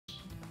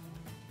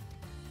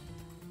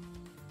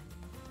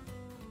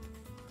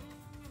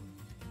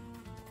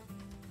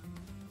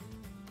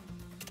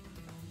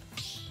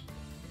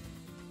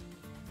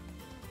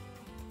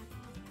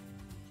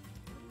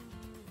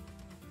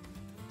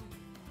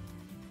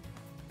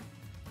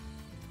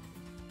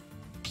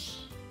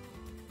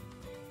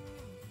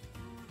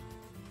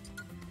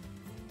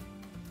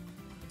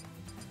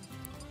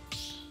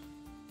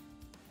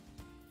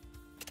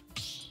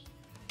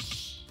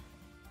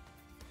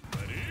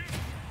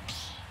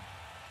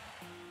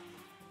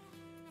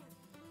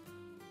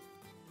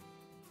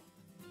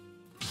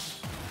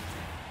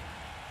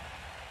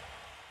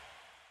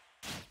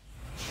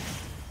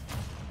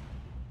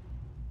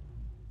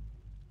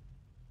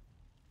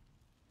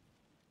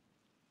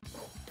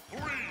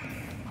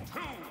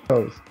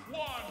goes.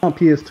 On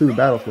PS2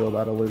 Battlefield,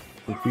 by the way,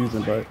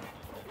 confusing, but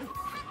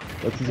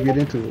let's just get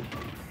into it.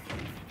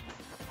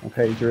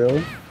 Okay,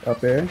 drill up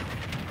there.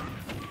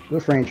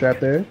 Good frame trap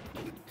there.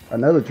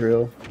 Another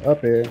drill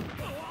up there.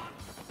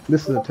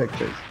 This is a tech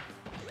chase.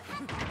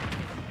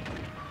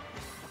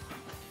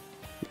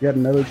 Got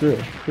another drill.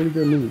 Pretty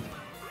good move.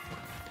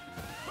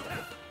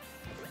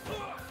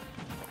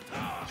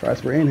 Tries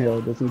for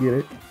inhale, doesn't get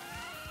it.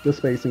 Good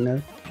spacing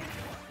there.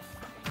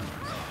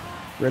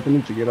 Red the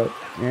neutral, get up.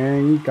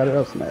 And you got it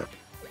up smash.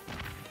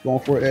 Going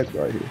for an edge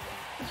guard here.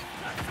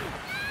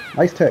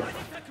 Nice tech.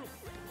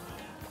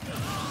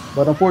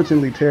 But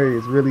unfortunately, Terry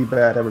is really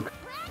bad at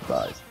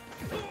size.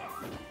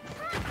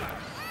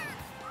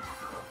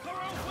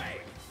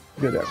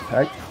 Good ass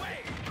pack.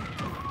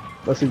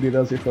 Let's see what he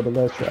does here for the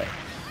last track.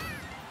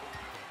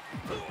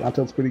 Down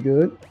tilt's pretty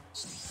good.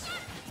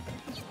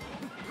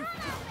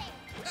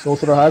 Goes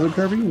for the hyzer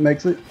Kirby,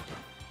 makes it.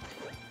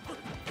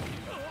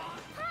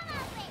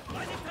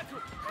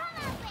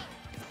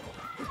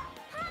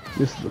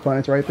 This is the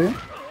punish right there.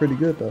 Pretty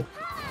good though.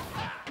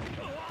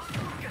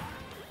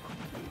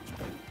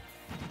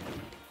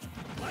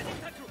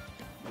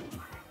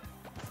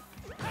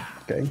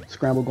 Okay,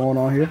 scramble going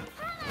on here.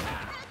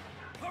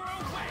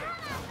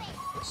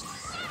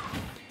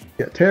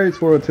 Yeah, Terry's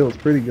forward tilt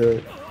is pretty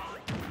good.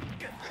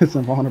 It's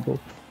invulnerable.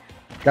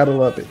 Gotta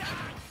love it.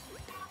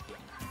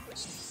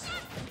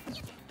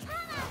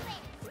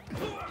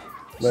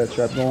 Ledge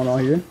trap going on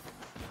here.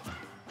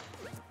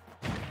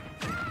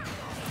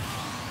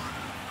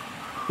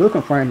 Still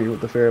confirm me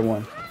with the fair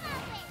one.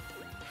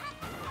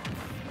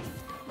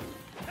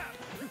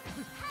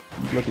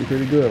 He's looking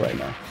pretty good right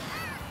now.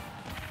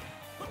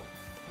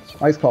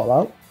 Nice call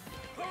out.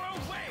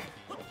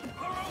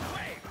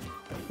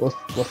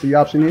 What's the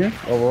option here?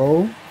 A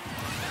roll.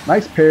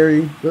 Nice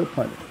parry. Good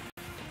punish.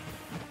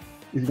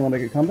 Is he gonna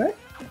make a comeback?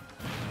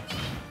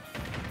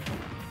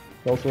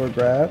 Goes for a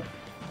grab.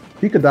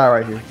 He could die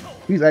right here.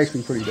 He's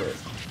actually pretty dead.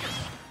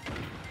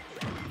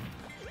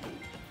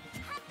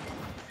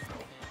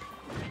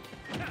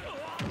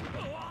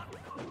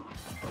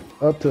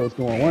 Up tilt's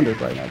doing wonders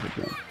right now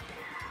for him.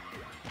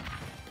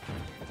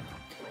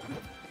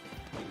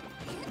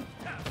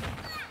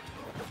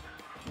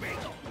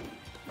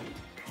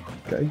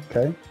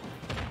 Okay.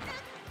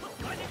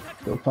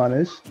 Good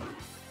punish.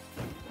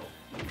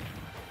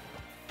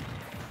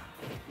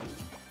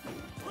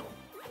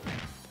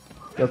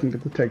 Doesn't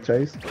get the tech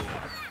chase.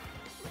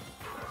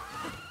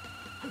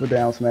 The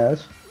down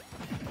smash.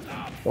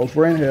 Goes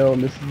for inhale,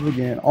 misses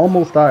again.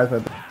 Almost dies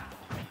at that.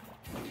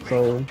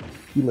 So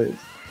he lives.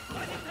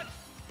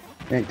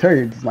 And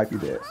Terry just might be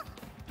dead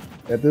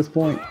at this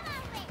point.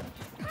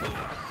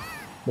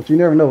 But you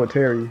never know with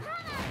Terry.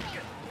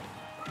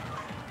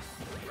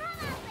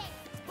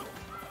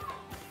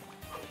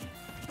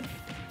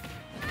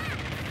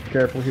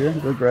 Careful here,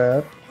 good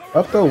grab.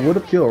 Up throw would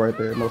have killed right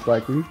there, most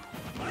likely.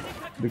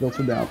 But he goes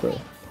for down throw.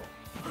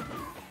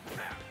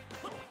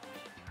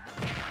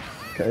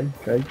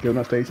 Okay, good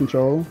enough stage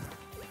control.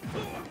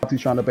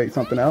 He's trying to bait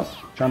something out.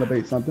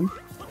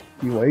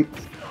 He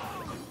waits.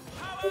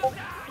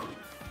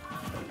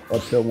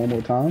 Up tilt one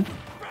more time.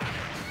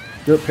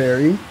 Good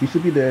parry. He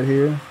should be dead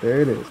here.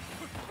 There it is.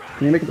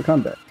 Can he make it the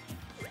comeback?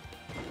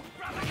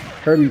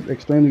 Kirby's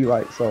extremely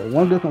light, so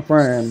one good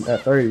confirm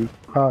at 30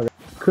 probably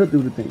could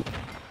do the thing.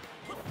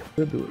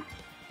 Could do it.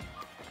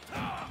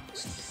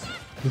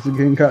 This is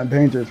getting kind of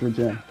dangerous for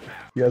Jem.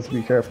 He has to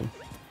be careful.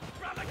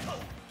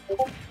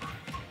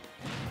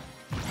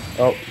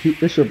 Oh,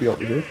 this should be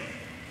over here.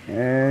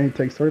 And he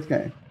takes first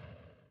game.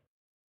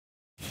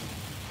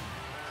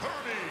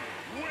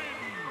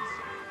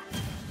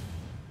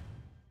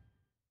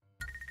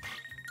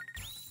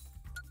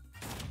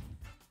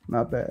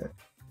 Not bad.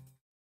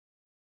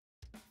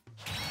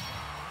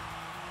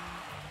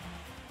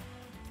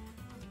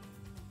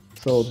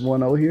 So it's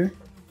 1-0 here.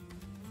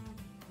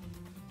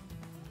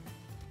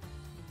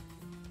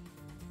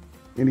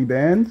 Any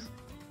bans?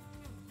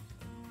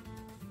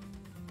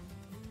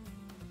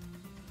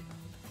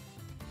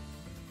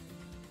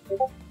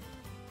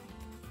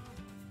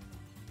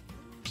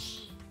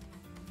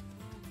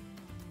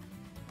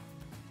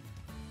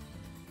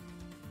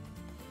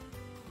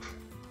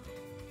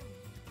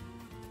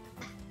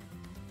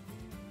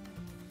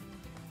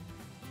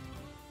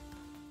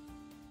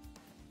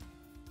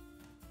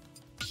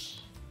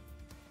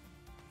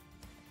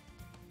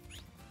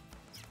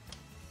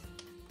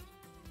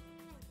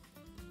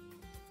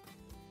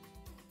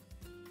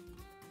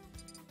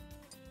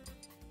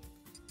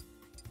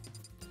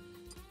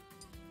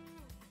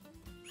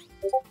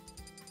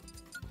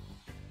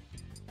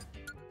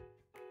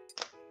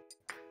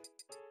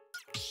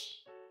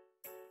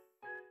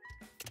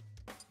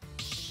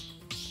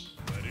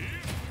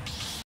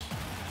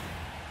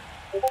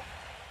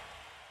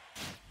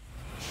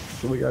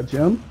 So we got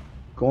Jem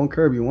going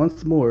Kirby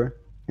once more,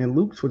 and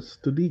Luke switches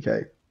to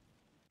DK.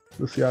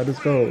 Let's see how this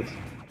goes.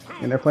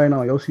 And they're playing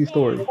on Yoshi's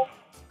Story.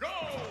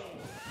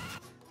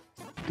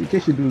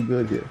 DK should do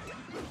good here,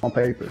 on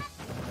paper.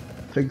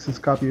 Takes his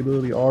copy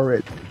ability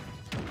already.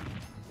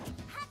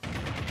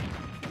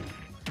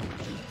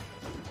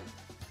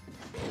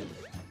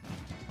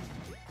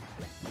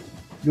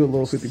 Do a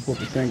little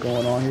 54%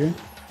 going on here.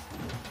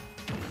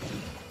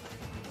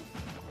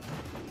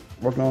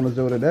 Working on the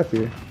zero to death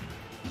here.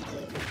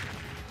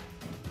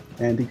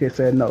 And DK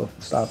said no,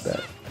 stop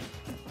that.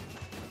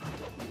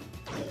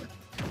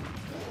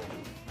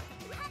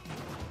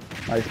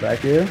 Nice back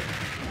here.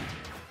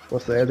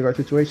 What's the edge guard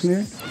situation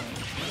here?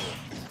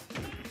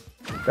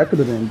 That could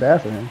have been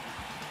bad for him.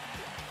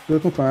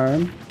 Good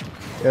confirm.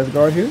 Edge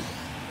guard here.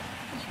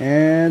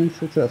 And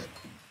success.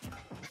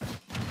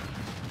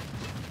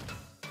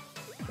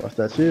 Watch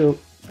that shield.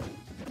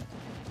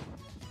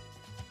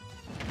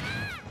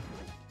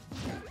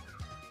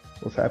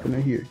 What's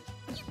happening here?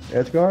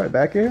 Edge guard,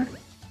 back air.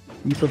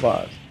 He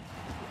survives.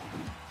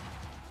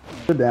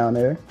 Put down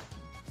there.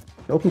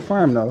 No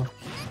confirm though.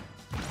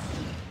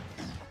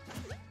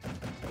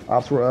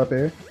 Ops were up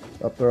there.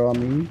 Up there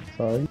on me.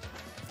 Sorry.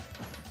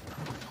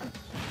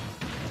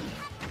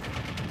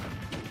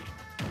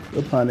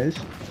 Good punish.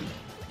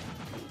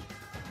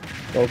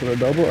 Go for the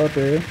double up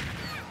there.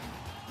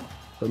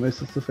 So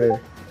misses the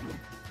fair.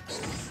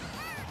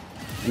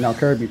 And now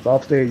Kirby's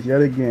off stage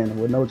yet again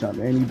with no jump.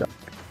 And he died.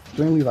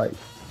 Extremely light.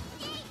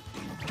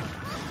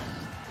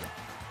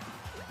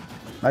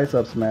 Nice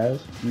up smash.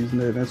 Using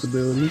the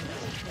invincibility.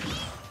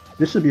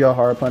 This should be a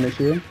hard punish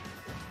here.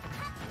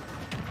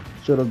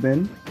 Should have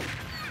been.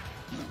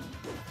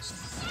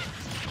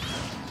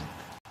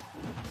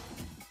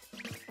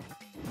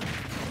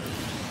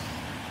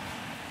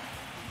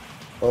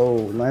 Oh,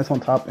 lands on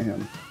top of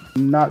him.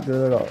 Not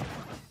good at all.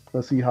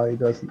 Let's see how he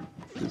does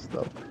this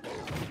stuff.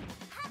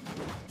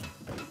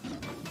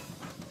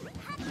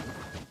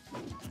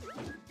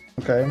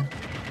 Okay.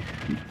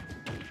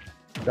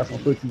 Got some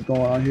footsies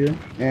going on here.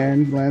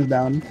 And he lands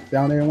down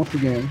there once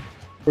again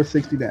for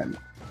 60 damage.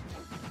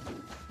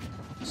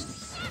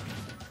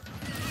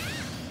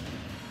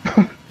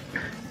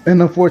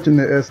 An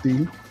unfortunate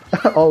SD.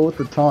 Oh, with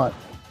the taunt.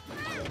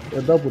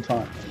 A double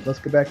taunt. Let's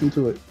get back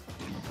into it.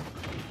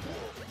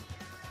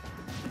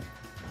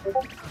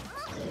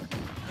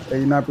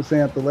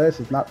 89% at the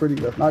ledge is not pretty.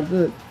 That's not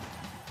good.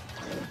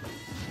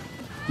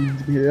 He's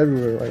hit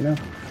everywhere right now.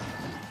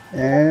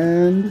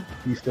 And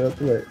he's still at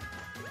the ledge.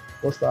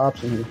 What's the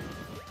option here?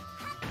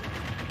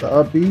 The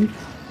up B.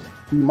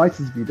 He might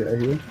just be there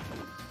here.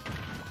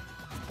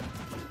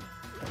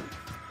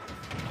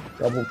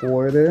 Double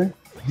forward there.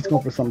 He's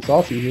going for something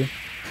saucy here.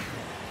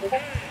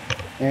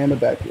 And the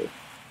back here.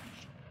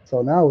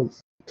 So now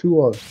it's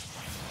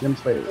 2-0. Jim's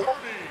favorite.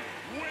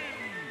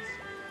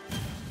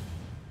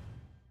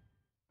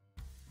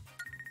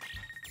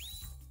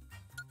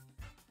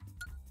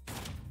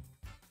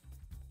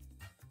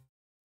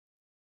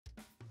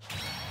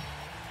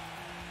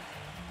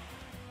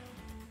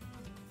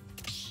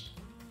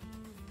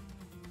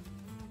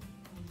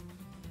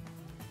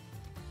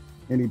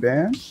 Any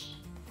bans?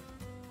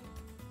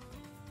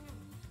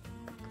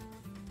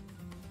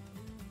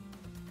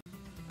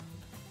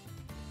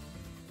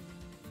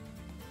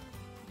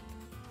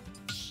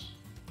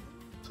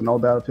 So no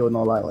Battlefield,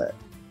 no Lilac.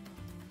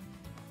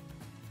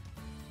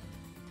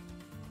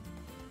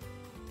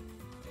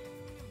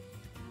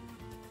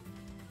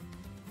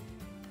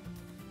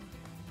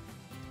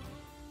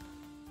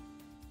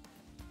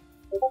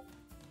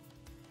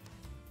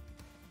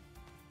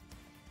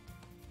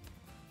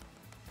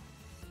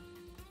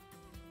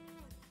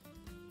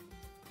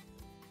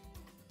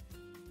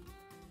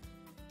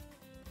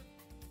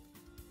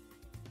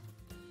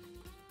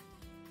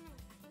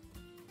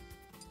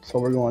 So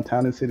we're going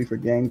Town and City for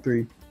game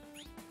 3.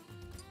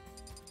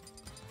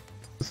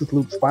 This is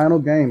Luke's final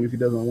game if he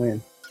doesn't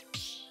win.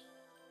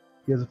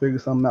 He has to figure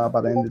something out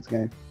by the end of this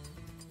game.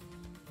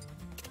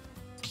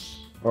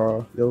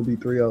 Or it'll be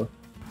 3-0.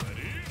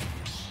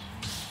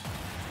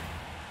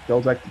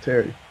 Goes back to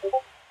Terry.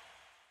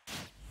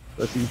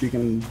 Let's see if he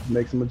can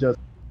make some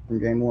adjustments from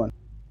game 1.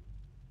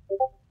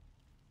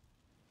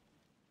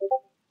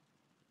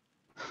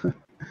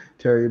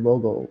 Terry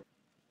Bogo.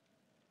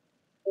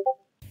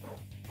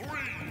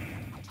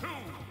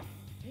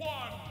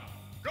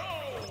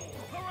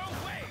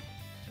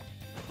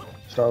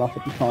 Start off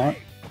with the taunt.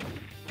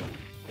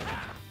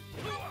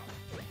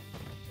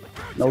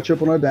 No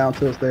triple nor down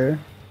tilts there.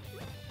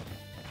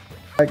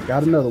 I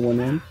got another one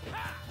in.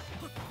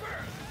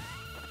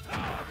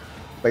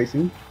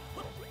 Facing.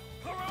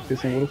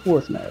 Fishing with a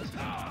force smash.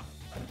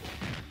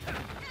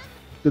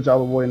 Good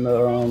job avoiding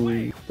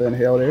the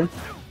inhale there.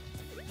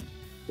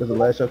 There's a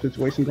last shot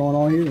situation going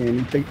on here, and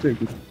you take 2.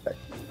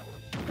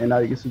 And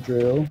now he gets the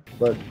drill,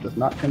 but does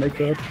not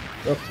connect up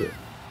to.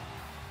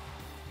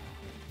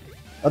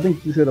 I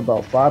think he's hit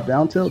about 5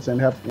 down tilts and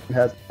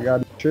has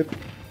gotten tripped.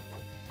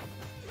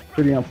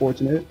 Pretty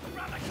unfortunate.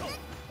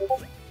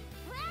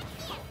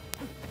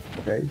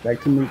 Okay, back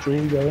to neutral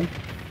we go.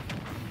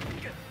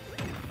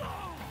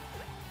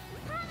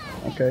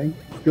 Okay,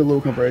 good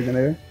little conversion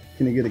there.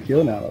 Can he get a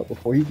kill now though,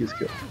 before he gets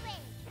killed?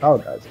 Power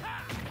guys.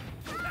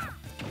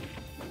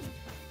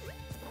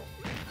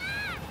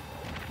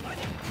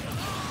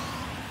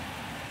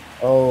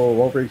 Oh,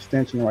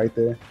 overextension right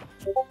there.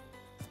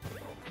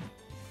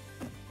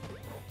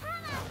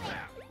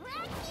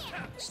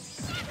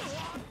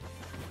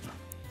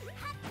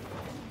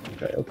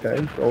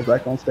 Okay. Goes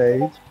back on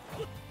stage.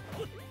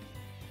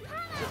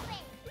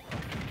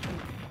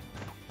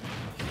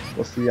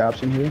 What's the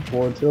option here?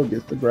 Forward tilt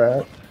gets the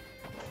grab.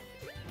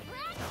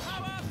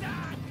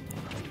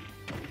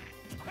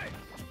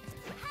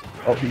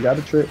 Oh, he got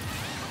a trip.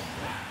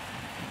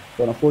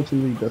 But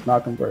unfortunately, does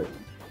not convert.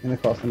 And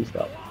it costs him to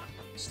stop.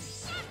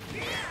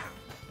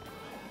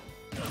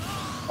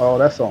 Oh,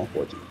 that's so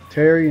unfortunate.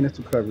 Terry and its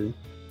recovery.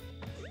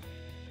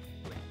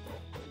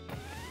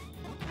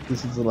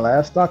 This is the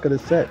last stock of the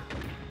set.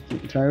 You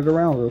can turn it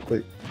around real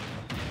quick.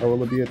 Or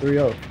will it be a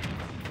 3-0?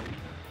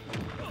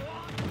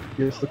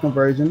 Gets the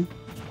conversion.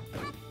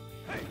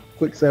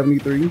 Quick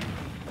 73.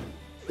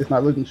 It's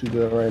not looking too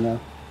good right now.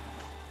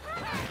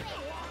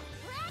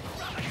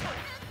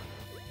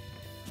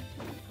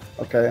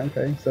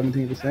 Okay,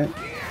 17%.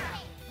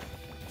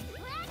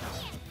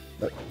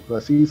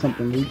 Let's see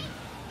something, Luke.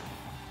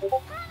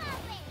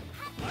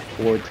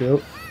 Forward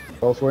tilt.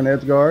 Goes for an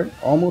edge guard.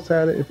 Almost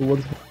had it if it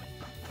wasn't.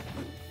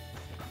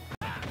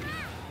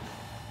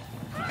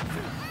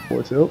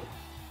 Forward tilt.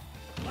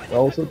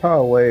 Goes to the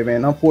power wave,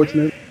 and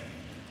unfortunate.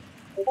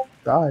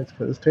 Dies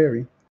because it's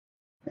Terry.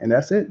 And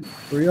that's it.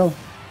 3-0.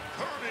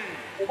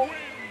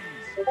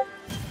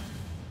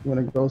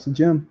 Winner goes to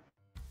Jem.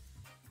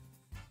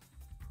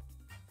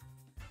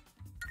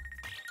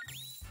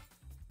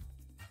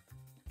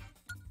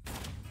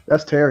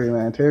 That's Terry,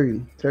 man.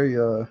 Terry's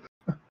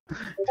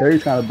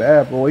kind of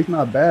bad. Well, he's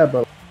not bad,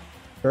 but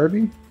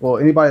Kirby, well,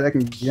 anybody that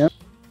can Jem,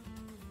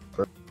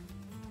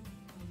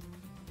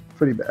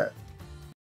 pretty bad.